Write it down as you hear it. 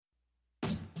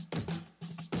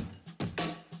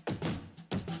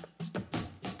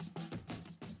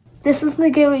This is the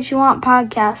Get What You Want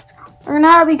podcast. Learn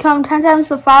how to become 10 times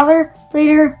the father,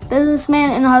 leader,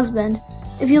 businessman, and husband.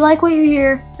 If you like what you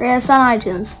hear, rate us on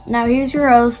iTunes. Now here's your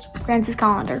host, Francis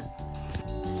Collender.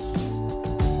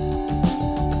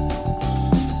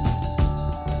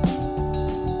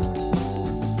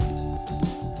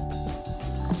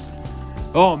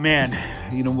 Oh man,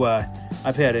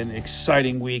 I've had an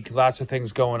exciting week. Lots of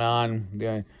things going on.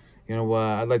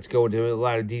 I'd like to go into a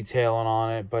lot of detail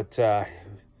on it, but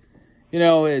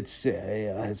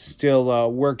it's still a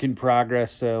work in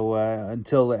progress. So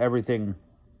until everything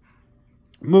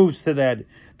moves to that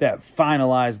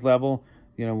finalized level,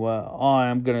 all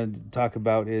I'm gonna talk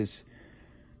about is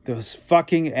those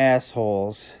fucking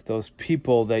assholes, those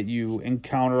people that you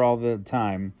encounter all the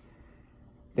time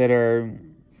that are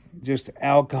just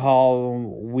alcohol,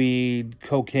 weed,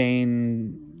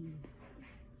 cocaine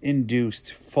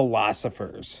induced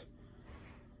philosophers.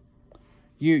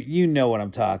 You know what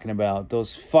I'm talking about.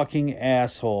 Those fucking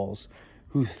assholes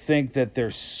who think that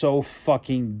they're so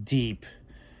fucking deep,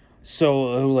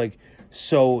 so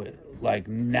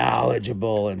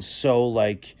knowledgeable, and such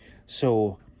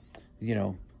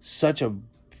a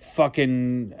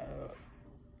fucking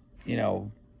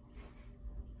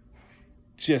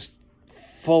just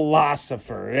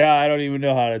philosopher. Yeah, I don't even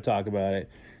know how to talk about it.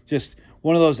 Just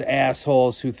one of those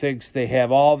assholes who thinks they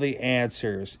have all the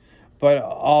answers, but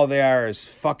all they are is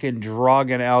fucking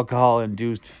drug and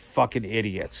alcohol-induced fucking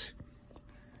idiots.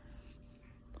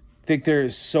 Think they're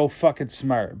so fucking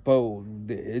smart, but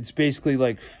it's basically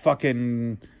like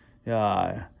fucking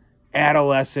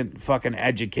adolescent fucking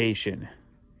education.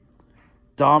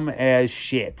 Dumb as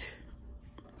shit.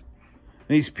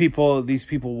 These people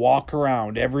walk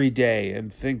around every day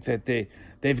and think that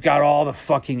they've got all the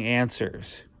fucking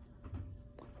answers.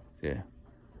 Yeah.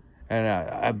 And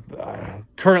I'm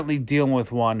currently dealing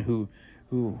with one who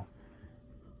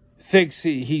thinks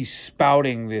he's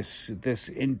spouting this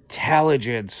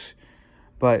intelligence,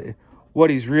 but what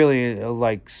he's really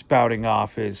spouting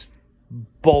off is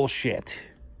bullshit.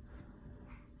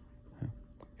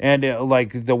 And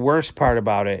the worst part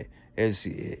about it is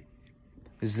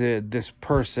that this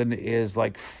person is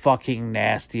fucking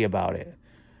nasty about it.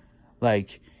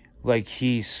 Like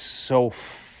he's so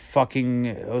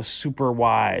fucking super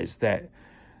wise that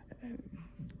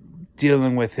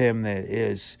dealing with him that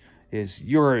is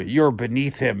you're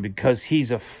beneath him because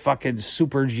he's a fucking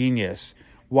super genius,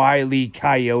 Wile E.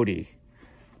 Coyote.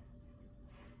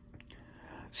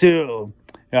 So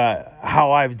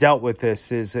how I've dealt with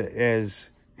this is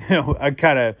I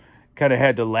kind of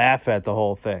had to laugh at the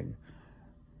whole thing.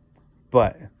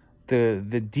 But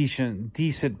the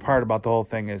decent part about the whole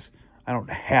thing is I don't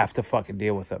have to fucking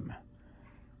deal with him.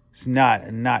 It's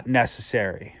not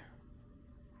necessary.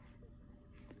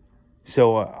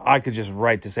 So I could just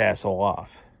write this asshole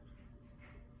off.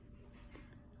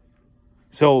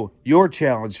 So your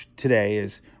challenge today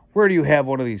is, where do you have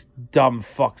one of these dumb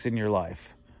fucks in your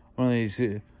life? One of these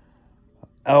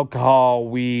alcohol,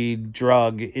 weed,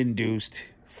 drug-induced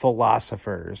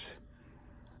philosophers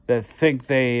that think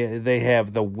they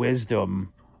have the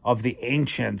wisdom of the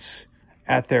ancients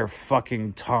at their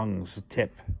fucking tongue's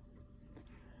tip.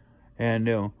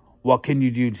 And what can you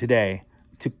do today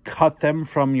to cut them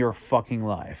from your fucking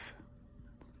life?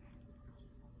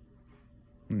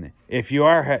 If you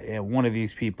are one of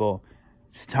these people,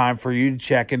 it's time for you to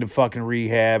check into fucking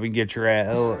rehab and get your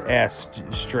ass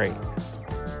straight.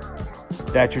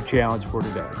 That's your challenge for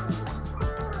today.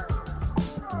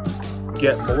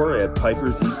 Get more at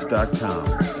piperseats.com.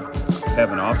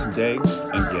 Have an awesome day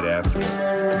and get after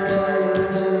it.